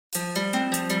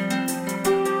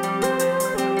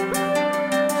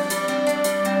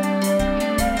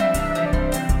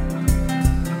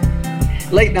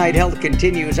Late Night Health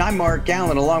continues. I'm Mark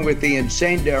Alyn, along with the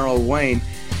insane Daryl Wayne.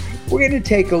 We're going to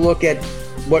take a look at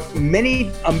what many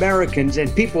Americans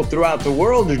and people throughout the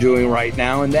world are doing right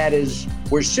now, and that is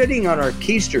we're sitting on our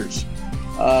keisters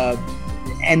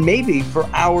and maybe for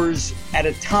hours at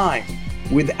a time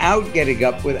without getting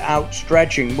up, without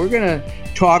stretching. We're going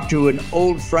to talk to an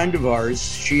old friend of ours.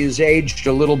 She has aged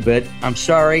a little bit. I'm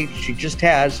sorry, she just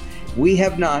has. We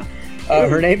have not.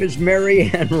 Her name is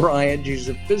Mariann Ryan. She's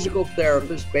a physical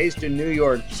therapist based in New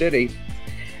York City.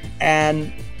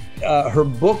 And her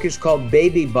book is called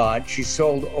Baby Bod. She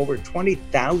sold over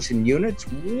 20,000 units.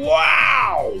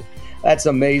 Wow! That's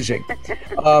amazing.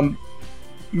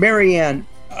 Mariann,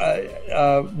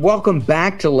 welcome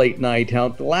back to Late Night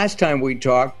Health. The last time we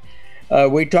talked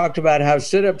about how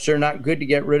sit-ups are not good to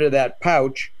get rid of that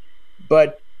pouch.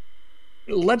 But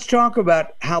let's talk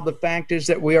about how the fact is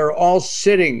that we are all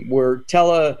sitting. We're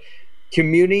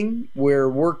telecommuting. We're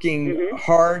working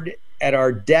hard at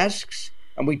our desks,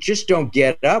 and we just don't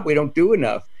get up. We don't do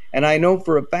enough. And I know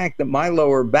for a fact that my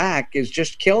lower back is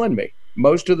just killing me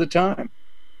most of the time.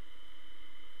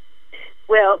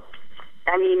 Well,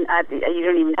 I mean, you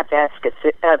don't even have to ask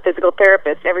a physical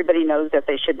therapist. Everybody knows that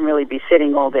they shouldn't really be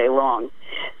sitting all day long.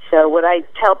 So what I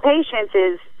tell patients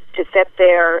is to set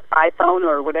their iPhone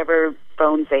or whatever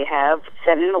phones they have,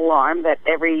 set an alarm that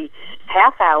every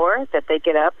half hour that they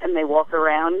get up and they walk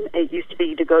around. It used to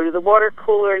be to go to the water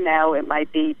cooler. Now it might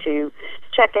be to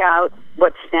check out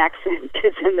what snacks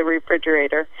is in the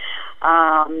refrigerator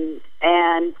and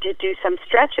to do some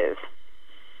stretches.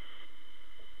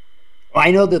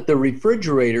 I know that the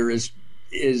refrigerator is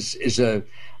a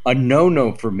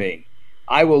no-no for me.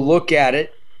 I will look at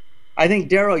it. I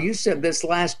think, Daryl, you said this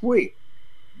last week.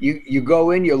 You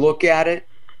go in, you look at it,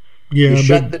 you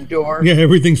shut the door. Yeah,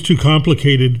 everything's too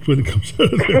complicated when it comes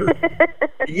out of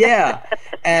there. Yeah,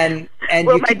 and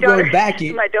well, you keep going back.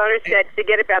 My daughter said,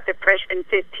 forget about the freshman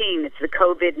 15. It's the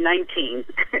COVID-19.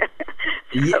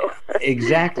 Yeah,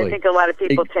 exactly. I think a lot of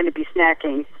people tend to be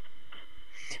snacking.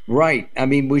 Right. I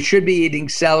mean, we should be eating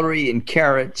celery and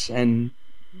carrots and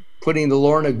putting the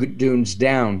Lorna Doones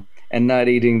down and not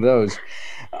eating those.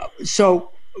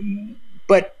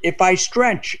 But if I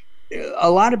stretch,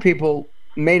 a lot of people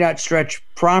may not stretch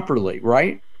properly,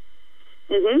 right?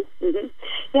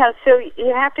 Yeah, so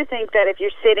you have to think that if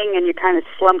you're sitting and you kind of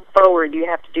slump forward, you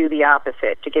have to do the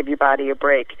opposite to give your body a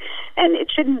break. And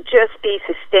it shouldn't just be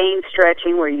sustained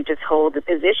stretching where you just hold the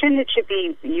position. It should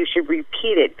be, you should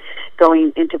repeat it,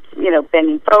 going into,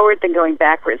 bending forward, then going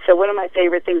backwards. So one of my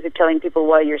favorite things of telling people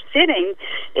while you're sitting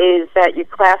is that you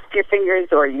clasp your fingers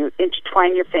or you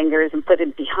intertwine your fingers and put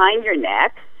it behind your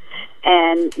neck,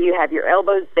 and you have your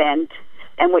elbows bent.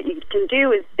 And what you can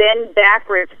do is bend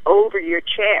backwards over your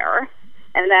chair,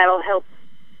 and that'll help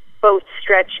both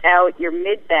stretch out your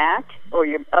mid-back or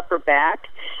your upper back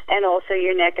and also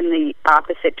your neck in the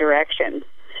opposite direction.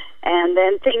 And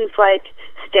then things like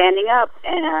standing up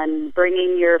and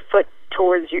bringing your foot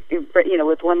towards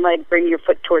with one leg, bring your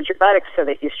foot towards your buttocks so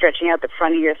that you're stretching out the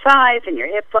front of your thighs and your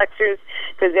hip flexors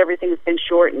because everything's been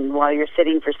shortened while you're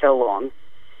sitting for so long.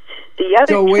 The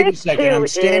other so wait trick a second. I'm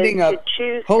standing is up. To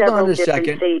choose Hold several on a different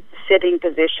second. Sitting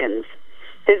positions.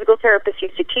 Physical therapists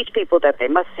used to teach people that they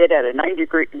must sit at a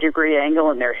 90-degree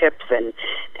angle in their hips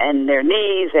and their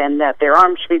knees, and that their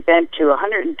arms should be bent to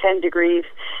 110 degrees.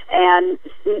 And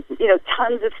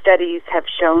tons of studies have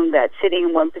shown that sitting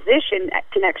in one position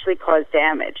can actually cause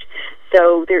damage.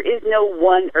 So there is no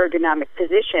one ergonomic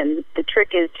position. The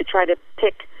trick is to try to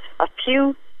pick a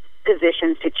few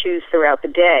positions to choose throughout the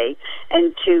day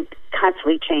and to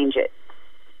constantly change it.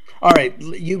 All right,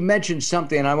 you mentioned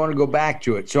something, and I want to go back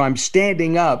to it. So I'm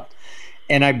standing up,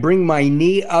 and I bring my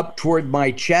knee up toward my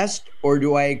chest, or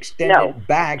do I extend it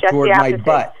back toward my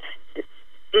butt?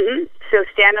 So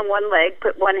stand on one leg,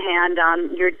 put one hand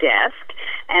on your desk,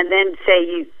 and then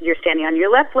say you're standing on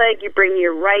your left leg, you bring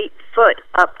your right foot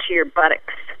up to your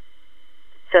buttocks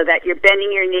so that you're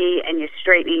bending your knee and you're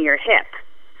straightening your hip.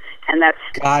 And that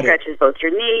stretches both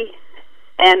your knee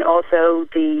and also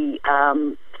the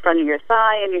front of your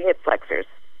thigh and your hip flexors.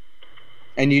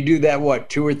 And you do that,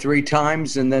 2 or 3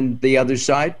 times, and then the other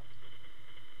side?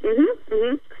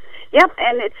 Yep,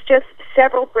 and it's just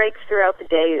several breaks throughout the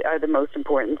day are the most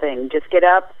important thing. Just get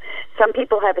up. Some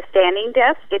people have a standing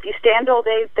desk. If you stand all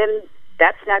day, then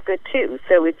that's not good too.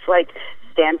 So it's like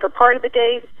stand for part of the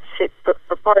day, sit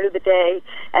for part of the day.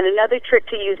 And another trick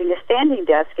to using a standing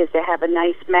desk is to have a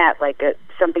nice mat, like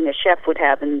something a chef would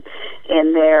have in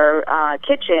their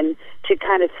kitchen to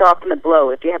kind of soften the blow.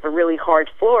 If you have a really hard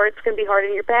floor, it's going to be hard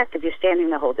on your back if you're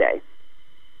standing the whole day.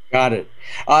 Got it.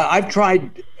 I've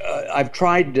tried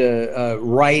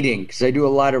writing, because I do a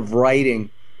lot of writing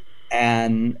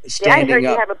and standing I heard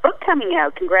up. you have a book coming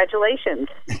out. Congratulations.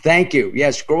 Thank you.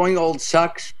 Yes, Growing Old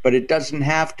sucks, but it doesn't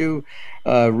have to.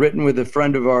 Written with a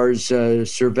friend of ours,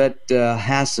 Servet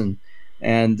Hassan,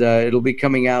 and it'll be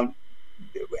coming out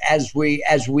as we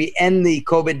end the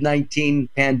COVID-19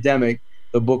 pandemic.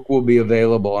 The book will be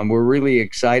available, and we're really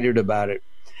excited about it.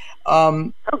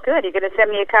 Oh, good. You're going to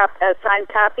send me a signed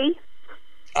copy?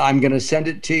 I'm going to send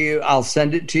it to you. I'll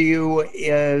send it to you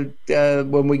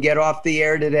when we get off the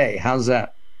air today. How's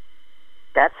that?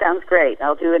 That sounds great.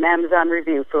 I'll do an Amazon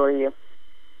review for you.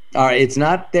 All right. It's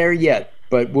not there yet,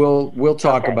 but we'll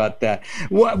talk about that.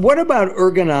 What about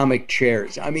ergonomic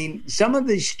chairs? I mean, some of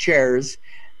these chairs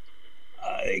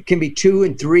can be $2,000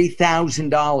 and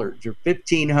 $3,000 or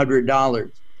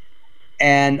 $1,500.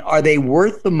 And are they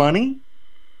worth the money?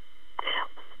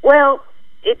 Well,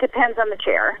 it depends on the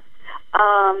chair.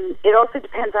 It also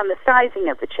depends on the sizing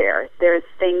of the chair. There's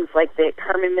things like the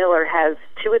Herman Miller has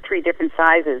 2 or 3 different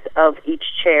sizes of each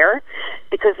chair,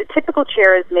 because the typical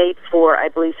chair is made for, I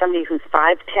believe, somebody who's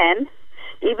 5'10".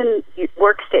 Even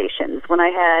workstations. When I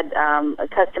had a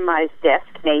customized desk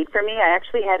made for me, I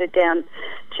actually had it down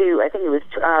to, I think it was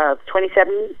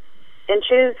 27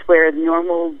 inches, where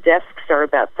normal desks are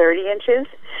about 30 inches.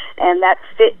 And that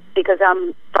fit because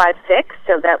I'm 5'6",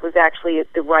 so that was actually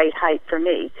the right height for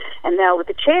me. And now with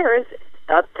the chairs,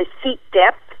 the seat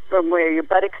depth from where your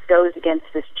buttocks goes against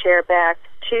this chair back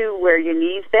to where your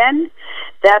knees bend,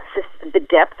 that's the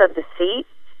depth of the seat.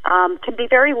 Can be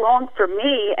very long for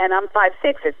me, and I'm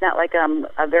 5'6". It's not like I'm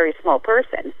a very small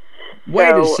person.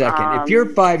 Wait a second. If you're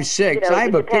 5'6", I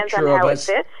have a picture of us.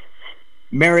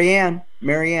 Mariann,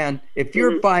 if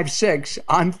you're 5'6",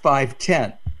 I'm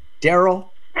 5'10". Daryl,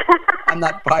 I'm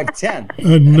not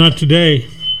 5'10". Not today.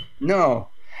 No.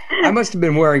 I must have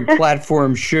been wearing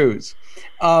platform shoes.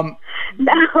 No.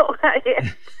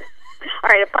 All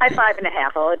right, a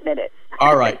 5'5.5", I'll admit it.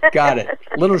 All right, got it.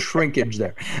 Little shrinkage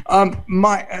there.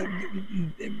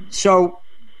 So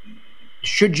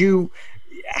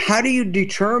how do you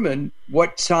determine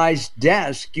what size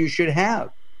desk you should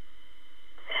have?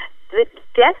 The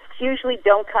desks usually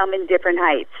don't come in different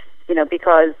heights,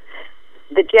 because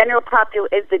the general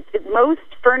most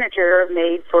furniture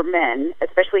made for men,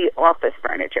 especially office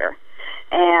furniture.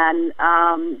 And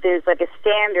there's like a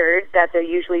standard that they're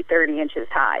usually 30 inches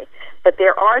high. But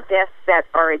there are desks that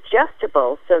are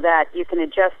adjustable so that you can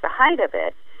adjust the height of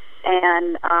it.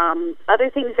 And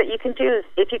other things that you can do is,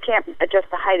 if you can't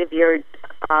adjust the height of your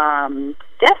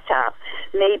desktop,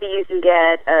 maybe you can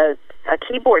get a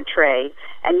keyboard tray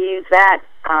and use that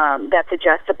that's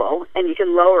adjustable, and you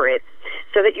can lower it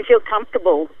so that you feel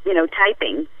comfortable,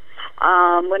 typing.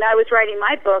 When I was writing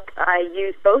my book, I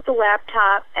used both a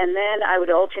laptop, and then I would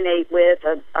alternate with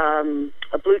a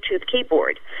Bluetooth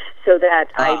keyboard, so that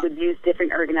I would use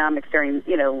different ergonomics during,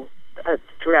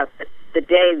 throughout the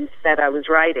days that I was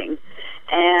writing.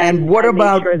 And what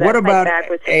about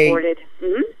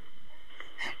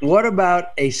what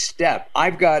about a step?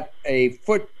 I've got a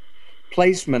foot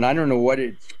placement. I don't know what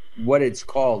it's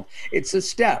called. It's a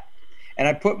step, and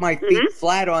I put my feet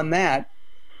flat on that,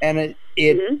 and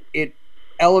it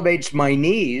elevates my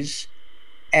knees,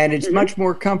 and it's much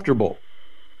more comfortable.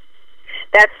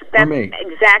 That's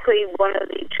exactly one of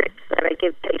the tricks that I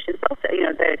give patients also,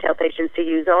 that I tell patients to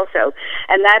use also.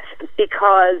 And that's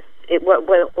because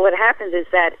what happens is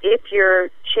that if your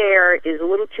chair is a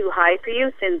little too high for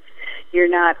you, since you're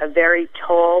not a very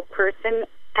tall person,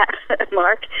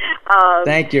 Mark,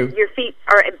 thank you. Your feet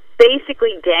are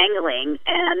basically dangling,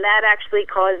 and that actually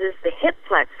causes the hip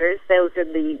flexors, those are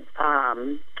the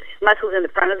muscles in the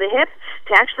front of the hip,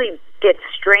 to actually get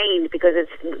strained, because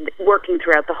it's working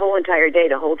throughout the whole entire day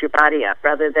to hold your body up,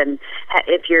 rather than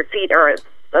if your feet are a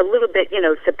little bit,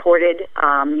 supported,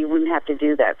 you wouldn't have to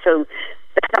do that. So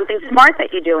that's something smart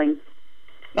that you're doing.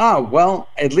 Oh, well,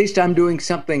 at least I'm doing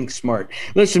something smart.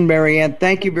 Listen, Mariann,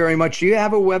 thank you very much. Do you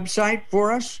have a website for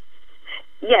us?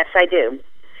 Yes, I do.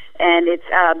 And it's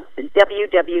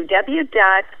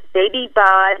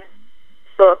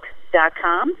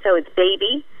www.babybodbook.com. So it's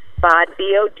Baby Bod,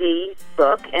 B-O-D,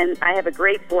 book. And I have a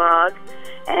great blog,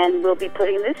 and we'll be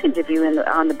putting this interview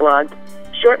on the blog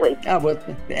shortly. Oh, well,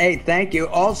 hey, thank you.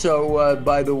 Also,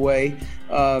 by the way,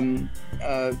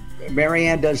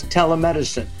 Mariann does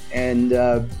telemedicine, and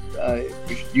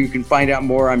you can find out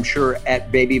more, I'm sure,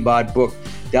 at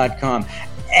babybodbook.com.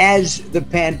 As the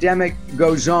pandemic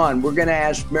goes on, we're going to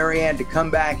ask Mariann to come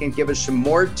back and give us some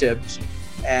more tips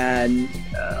and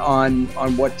on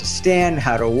what to stand,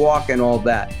 how to walk, and all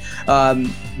that.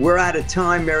 We're out of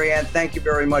time, Mariann. Thank you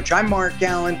very much. I'm Mark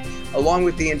Alyn, along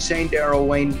with the insane Daryl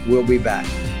Wayne. We'll be back.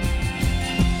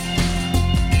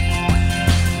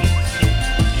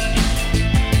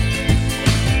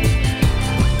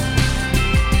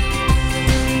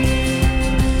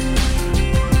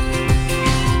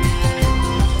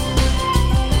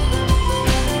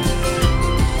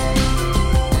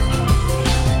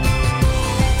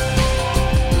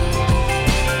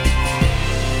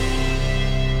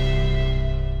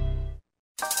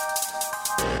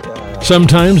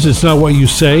 Sometimes it's not what you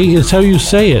say, it's how you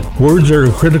say it. Words are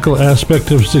a critical aspect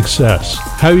of success.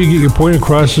 How you get your point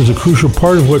across is a crucial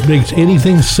part of what makes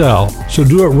anything sell. So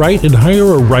do it right and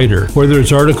hire a writer. Whether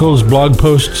it's articles, blog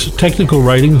posts, technical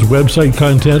writings, website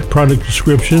content, product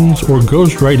descriptions, or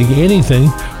ghostwriting anything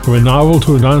from a novel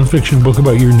to a nonfiction book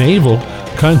about your navel,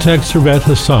 contact Servet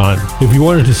Hassan. If you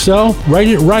want it to sell, write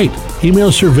it right.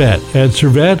 Email Servet at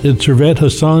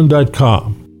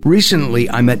servet@servethassan.com. Recently,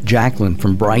 I met Jacqueline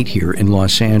from Bright here in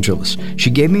Los Angeles. She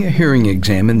gave me a hearing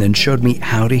exam and then showed me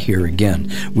how to hear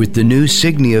again with the new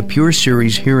Signia Pure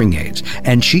Series hearing aids,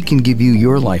 and she can give you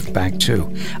your life back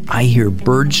too. I hear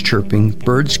birds chirping,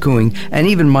 birds cooing, and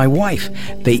even my wife.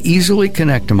 They easily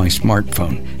connect to my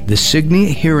smartphone. The Signia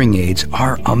hearing aids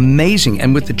are amazing,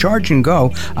 and with the charge and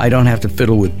go, I don't have to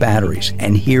fiddle with batteries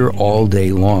and hear all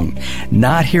day long.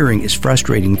 Not hearing is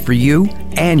frustrating for you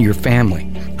and your family.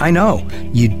 I know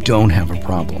you don't have a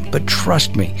problem, but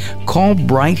trust me, call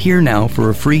Bright Here now for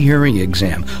a free hearing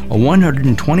exam, a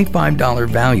 $125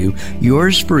 value,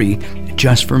 yours free,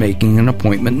 just for making an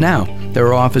appointment now. There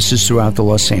are offices throughout the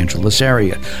Los Angeles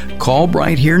area. Call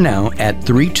Bright Here now at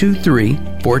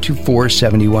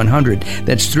 323-424-7100.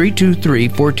 That's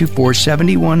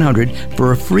 323-424-7100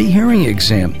 for a free hearing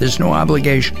exam. There's no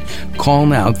obligation. Call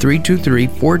now,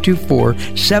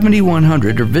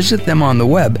 323-424-7100, or visit them on the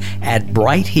web at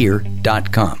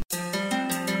brighthere.com.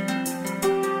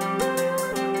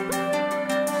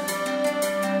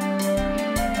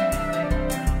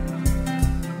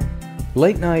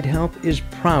 Late Night Health is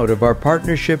proud of our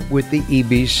partnership with the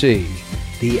EBC,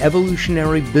 the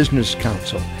Evolutionary Business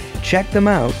Council. Check them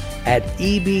out at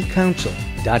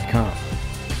ebcouncil.com.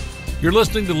 You're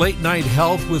listening to Late Night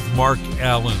Health with Mark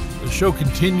Alyn. The show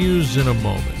continues in a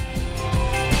moment.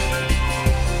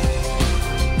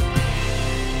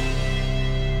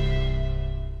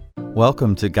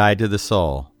 Welcome to Guide to the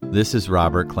Soul. This is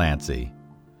Robert Clancy.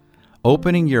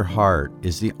 Opening your heart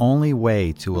is the only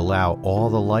way to allow all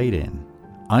the light in.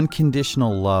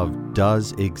 Unconditional love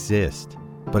does exist,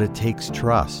 but it takes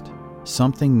trust,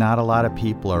 something not a lot of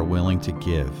people are willing to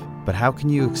give. But how can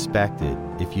you expect it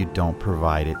if you don't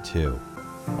provide it too?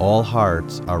 All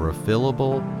hearts are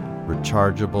refillable,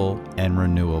 rechargeable, and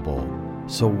renewable.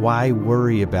 So why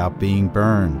worry about being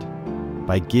burned?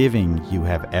 By giving, you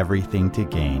have everything to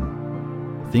gain.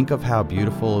 Think of how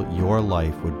beautiful your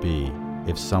life would be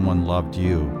if someone loved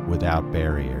you without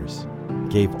barriers,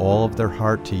 gave all of their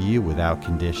heart to you without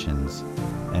conditions,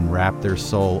 and wrapped their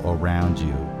soul around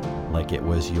you like it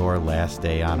was your last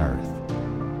day on earth.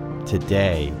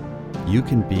 Today, you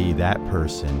can be that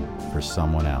person for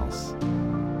someone else.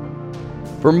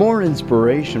 For more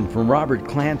inspiration from Robert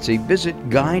Clancy, visit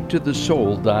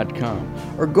guidetothesoul.com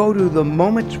or go to the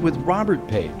Moments with Robert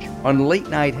page on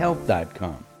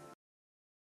latenightshealth.com.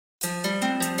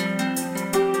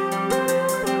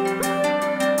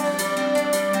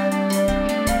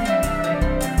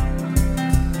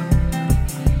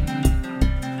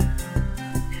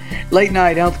 Late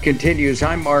Night Health continues.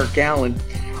 I'm Mark Alyn.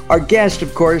 Our guest,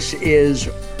 of course, is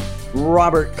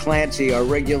Robert Clancy, our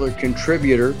regular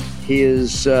contributor. He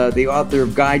is the author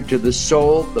of Guide to the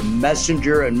Soul, The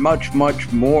Messenger, and much,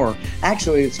 much more.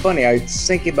 Actually, it's funny. I was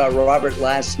thinking about Robert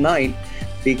last night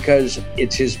because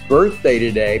it's his birthday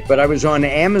today, but I was on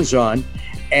Amazon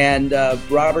and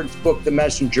Robert's book, The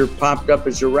Messenger, popped up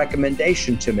as a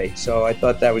recommendation to me. So I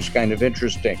thought that was kind of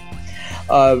interesting.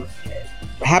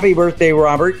 Happy birthday,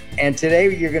 Robert. And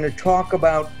today you're going to talk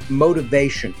about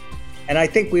motivation. And I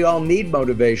think we all need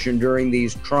motivation during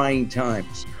these trying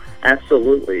times.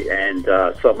 Absolutely. And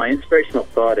so my inspirational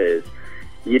thought is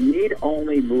you need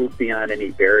only move beyond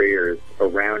any barriers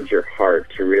around your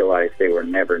heart to realize they were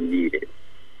never needed.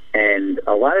 And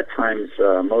a lot of times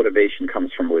motivation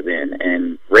comes from within.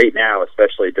 And right now,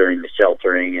 especially during the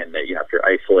sheltering and if you're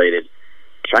isolated,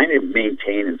 trying to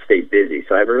maintain and stay busy.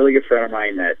 So I have a really good friend of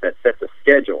mine that sets a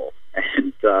schedule.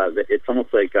 And it's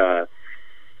almost like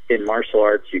in martial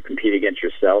arts, you compete against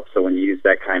yourself. So when you use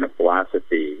that kind of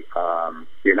philosophy,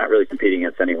 you're not really competing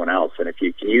against anyone else. And if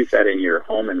you can use that in your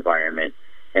home environment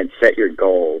and set your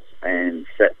goals and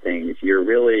set things, you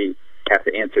really have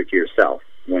to answer to yourself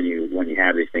when you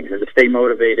have these things. And to stay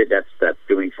motivated, that's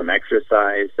doing some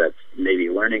exercise, that's maybe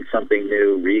learning something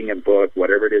new, reading a book,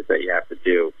 whatever it is that you have to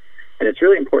do. And it's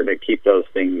really important to keep those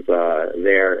things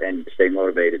there and stay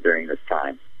motivated during this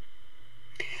time.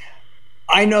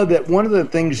 I know that one of the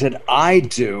things that I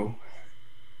do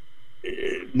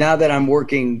now that I'm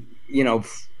working,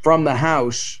 from the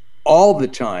house all the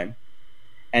time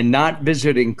and not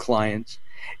visiting clients,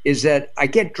 is that I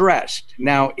get dressed.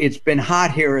 Now, it's been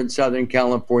hot here in Southern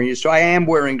California, so I am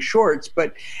wearing shorts,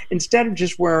 but instead of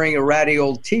just wearing a ratty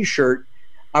old T-shirt,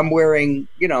 I'm wearing,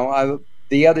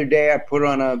 the other day I put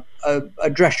on a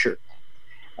dress shirt.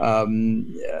 I'll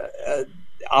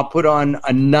put on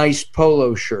a nice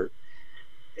polo shirt.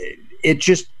 It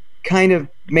just kind of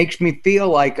makes me feel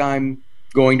like I'm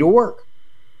going to work.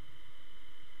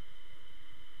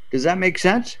 Does that make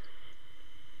sense?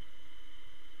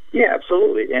 Yeah,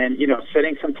 absolutely. And,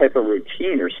 setting some type of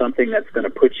routine or something that's going to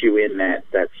put you in that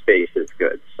space is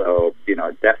good. So,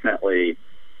 definitely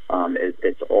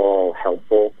it's all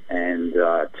helpful. And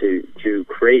to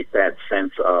create that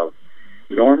sense of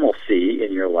normalcy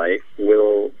in your life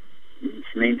will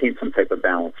maintain some type of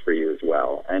balance for you as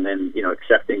well. And then,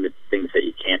 accepting the things that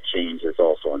you can't change is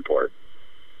also important.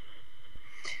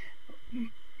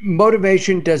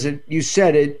 Motivation you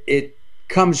said it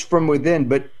comes from within,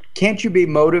 but can't you be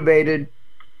motivated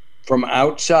from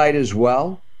outside as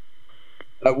well?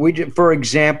 For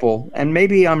example, and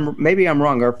maybe I'm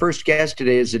wrong. Our first guest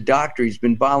today is a doctor. He's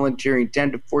been volunteering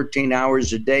 10 to 14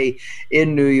 hours a day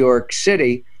in New York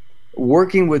City,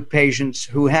 working with patients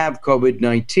who have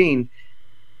COVID-19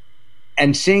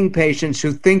 and seeing patients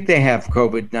who think they have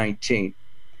COVID-19.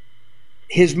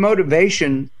 His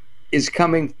motivation is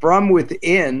coming from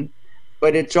within,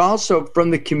 but it's also from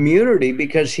the community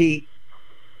because he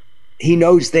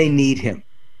knows they need him.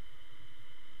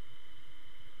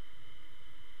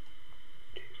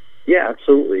 Yeah,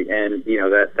 absolutely. And,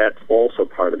 that's also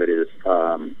part of it is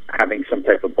having some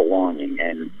type of belonging.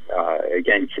 And,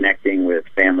 again, connecting with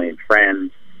family and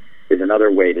friends is another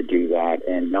way to do that,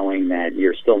 and knowing that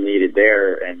you're still needed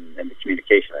there and the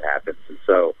communication that happens. And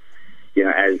so,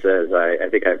 as I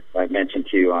think I mentioned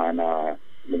to you on a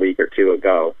week or two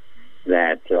ago,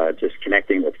 that just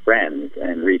connecting with friends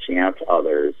and reaching out to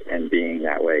others and being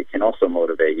that way can also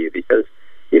motivate you because,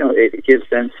 it gives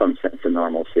them some sense of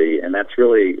normalcy. And that's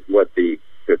really what the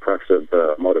crux of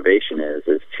the motivation is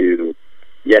to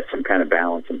get some kind of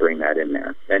balance and bring that in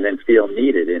there. And then feel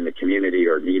needed in the community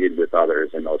or needed with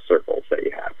others in those circles that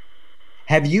you have.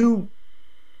 Have you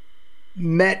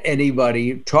met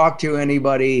anybody, talked to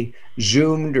anybody,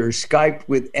 Zoomed or Skyped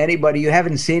with anybody you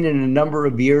haven't seen in a number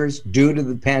of years due to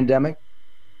the pandemic?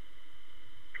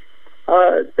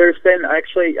 There's been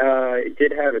actually, I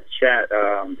did have a chat.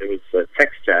 It was a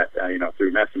text chat,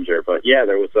 through Messenger. But yeah,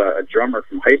 there was a drummer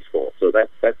from high school. So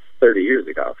that's 30 years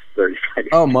ago, 35 years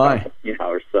Oh my! Ago,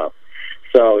 or so.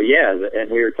 So yeah,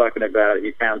 and we were talking about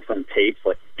he found some tapes,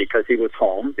 like because he was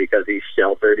home, because he's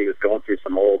sheltered. He was going through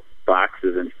some old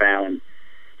boxes and found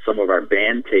some of our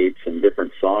band tapes and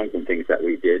different songs and things that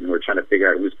we did, and we're trying to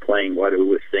figure out who's playing what, who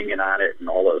was singing on it, and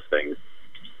all those things.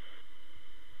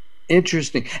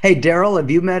 Interesting. Hey, Daryl, have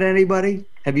you met anybody?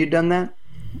 Have you done that?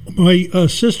 My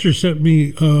sister sent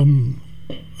me an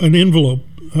envelope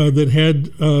that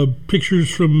had pictures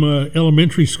from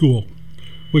elementary school,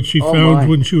 which she found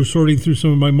when she was sorting through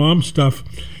some of my mom's stuff.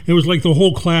 It was like the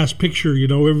whole class picture,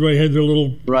 everybody had their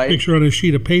little picture on a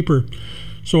sheet of paper.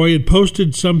 So I had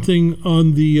posted something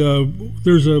on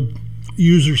there's a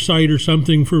user site or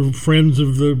something for friends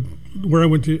of where I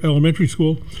went to elementary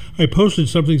school. I posted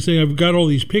something saying, I've got all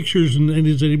these pictures and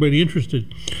is anybody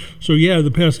interested? So yeah,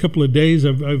 the past couple of days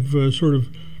I've sort of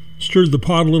stirred the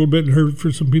pot a little bit and heard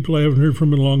for some people I haven't heard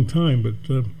from in a long time, but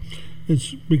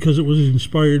it's because it was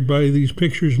inspired by these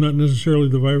pictures, not necessarily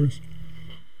the virus.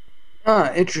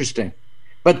 Interesting.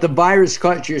 But the virus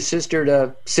caused your sister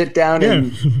to sit down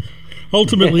and...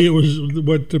 Ultimately, it was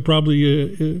what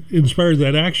probably inspired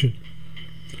that action.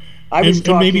 And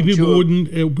maybe people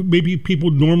wouldn't. Maybe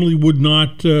people normally would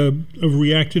not have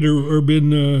reacted or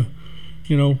been,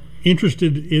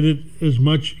 interested in it as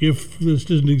much if this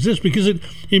doesn't exist, because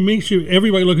it makes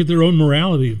everybody look at their own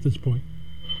morality at this point.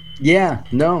 Yeah.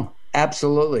 No.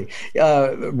 Absolutely,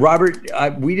 Robert. I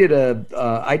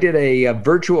did a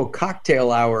virtual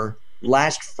cocktail hour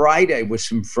last Friday with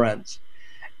some friends,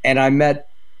 and I met.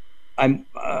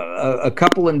 A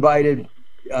couple invited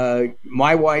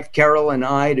my wife, Carol, and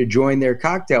I to join their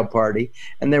cocktail party.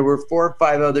 And there were 4 or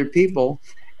 5 other people.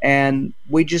 And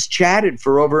we just chatted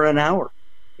for over an hour.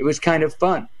 It was kind of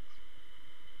fun.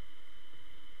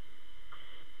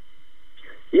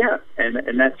 Yeah,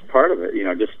 and that's part of it.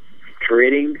 Just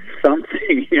creating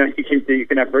something. You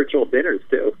can have virtual dinners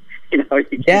too. You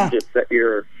can just set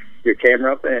your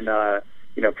camera up and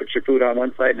put your food on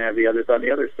one side and have the others on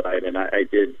the other side. And I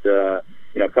did a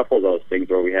couple of those things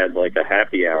where we had like a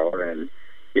happy hour, and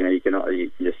you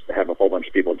can just have a whole bunch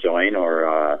of people join,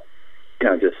 or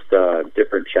just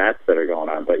different chats that are going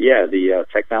on. But yeah, the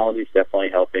technology is definitely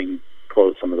helping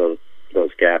close some of those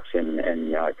gaps and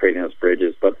creating those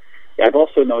bridges. But I've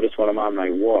also noticed when I'm on my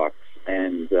walks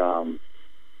and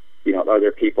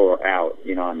other people are out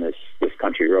on this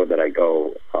country road that I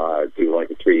go do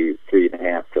like a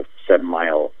 3.5 to 7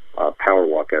 mile power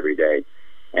walk every day,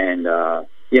 and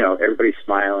everybody's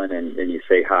smiling and you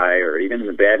say hi. Or even in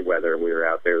the bad weather, we were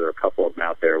out there were a couple of them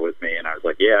out there with me, and I was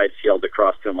like, I yelled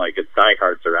across to them like, it's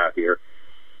diehards are out here,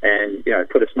 and I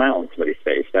put a smile on somebody's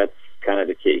face. That's kind of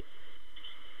the key.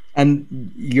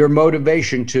 And your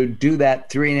motivation to do that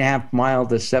 3.5 mile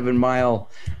to 7 mile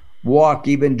walk,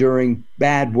 even during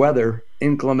bad weather,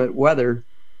 inclement weather,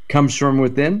 comes from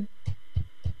within?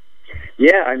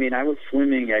 Yeah, I mean, I was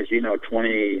swimming, as you know,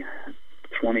 20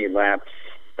 laps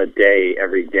a day,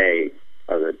 every day,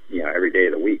 every day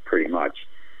of the week, pretty much,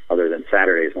 other than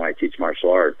Saturdays when I teach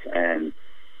martial arts. And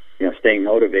staying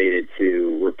motivated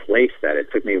to replace that.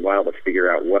 It took me a while to figure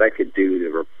out what I could do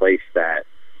to replace that.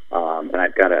 And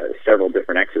I've got several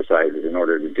different exercises in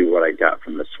order to do what I got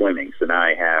from the swimming. So now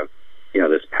I have,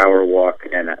 this power walk,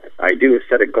 and I do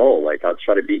set a goal. Like, I'll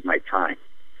try to beat my time.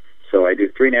 So I do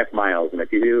 3.5 miles, and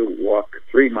if you do walk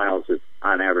 3 miles,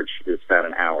 on average, it's about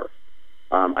an hour.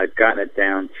 I've gotten it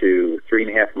down to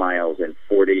 3.5 miles in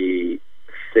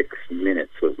 46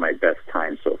 minutes was my best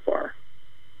time so far.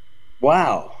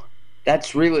 Wow.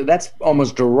 That's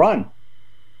almost a run.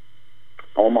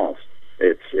 Almost.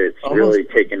 It's really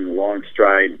taken long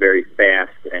stride, very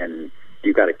fast, and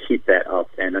you got to keep that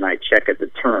up. And then I check at the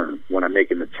turn when I'm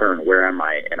making the turn. Where am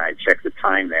I? And I check the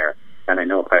time there, and I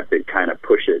know if I have to kind of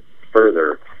push it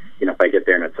further. If I get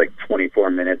there and it's like 24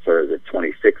 minutes, or is it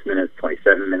 26 minutes,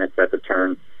 27 minutes at the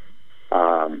turn? So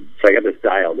I got this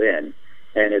dialed in,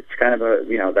 and it's kind of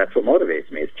that's what motivates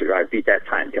me, is to I beat that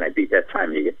time. Can I beat that time?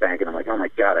 And you get back, and I'm like, oh my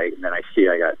God! And then I see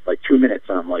I got like 2 minutes,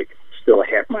 and I'm like, still a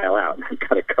half mile out. I've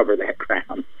got to cover that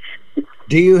ground.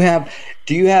 Do you have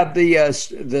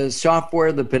the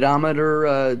software, the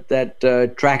pedometer that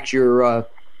tracks your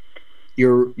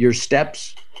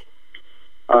steps?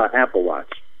 Apple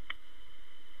Watch.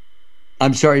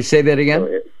 I'm sorry, say that again?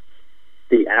 So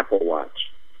the Apple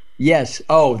Watch. Yes.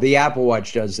 Oh, the Apple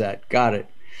Watch does that. Got it.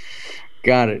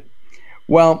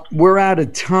 Well, we're out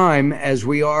of time, as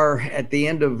we are at the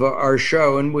end of our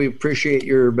show, and we appreciate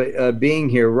your being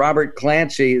here. Robert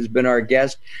Clancy has been our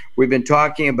guest. We've been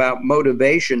talking about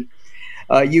motivation.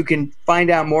 You can find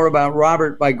out more about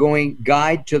Robert by going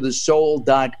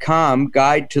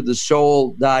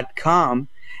guidetothesoul.com,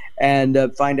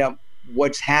 and find out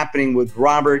what's happening with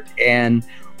Robert and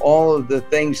all of the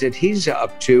things that he's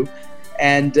up to.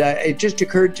 And it just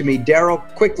occurred to me, Daryl,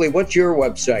 quickly, what's your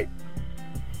website?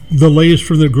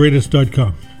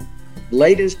 TheLatestFromTheGreatest.com.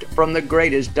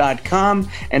 LatestFromTheGreatest.com.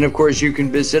 And of course, you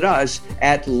can visit us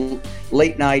at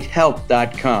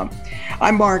LateNightHealth.com.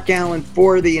 I'm Mark Alyn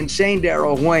for the Insane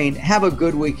Daryl Wayne. Have a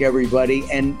good week, everybody.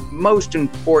 And most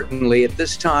importantly, at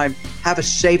this time, have a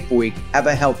safe week. Have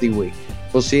a healthy week.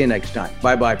 We'll see you next time.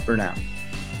 Bye-bye for now.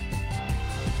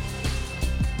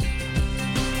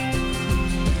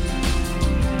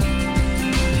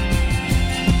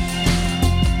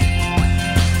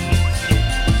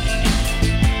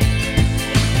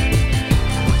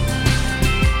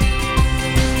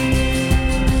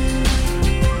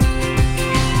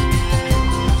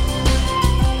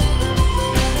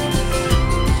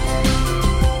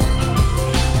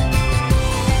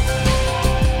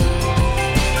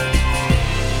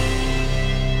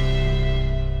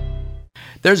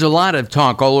 There's a lot of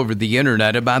talk all over the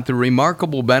internet about the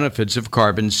remarkable benefits of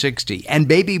Carbon 60, and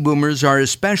baby boomers are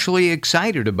especially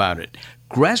excited about it.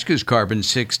 Greska's Carbon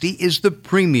 60 is the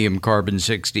premium Carbon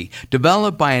 60,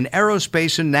 developed by an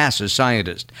aerospace and NASA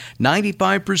scientist.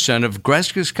 95% of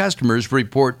Greska's customers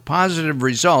report positive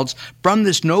results from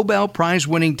this Nobel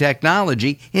Prize-winning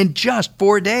technology in just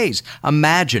 4 days.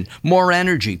 Imagine more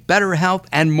energy, better health,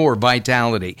 and more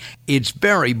vitality. It's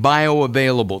very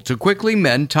bioavailable to quickly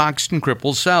mend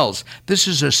toxin-crippled cells. This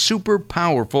is a super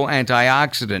powerful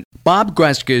antioxidant. Bob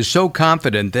Greska is so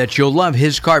confident that you'll love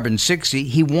his Carbon 60,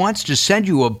 he wants to send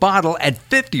you a bottle at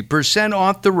 50%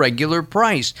 off the regular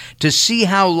price. To see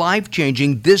how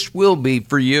life-changing this will be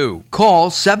for you,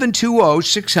 call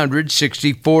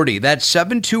 720-600-6040. That's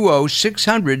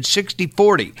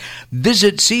 720-600-6040.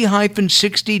 Visit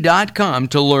C-60.com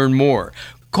to learn more.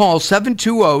 Call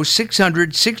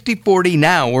 720-600-6040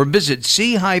 now or visit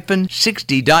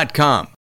c-60.com.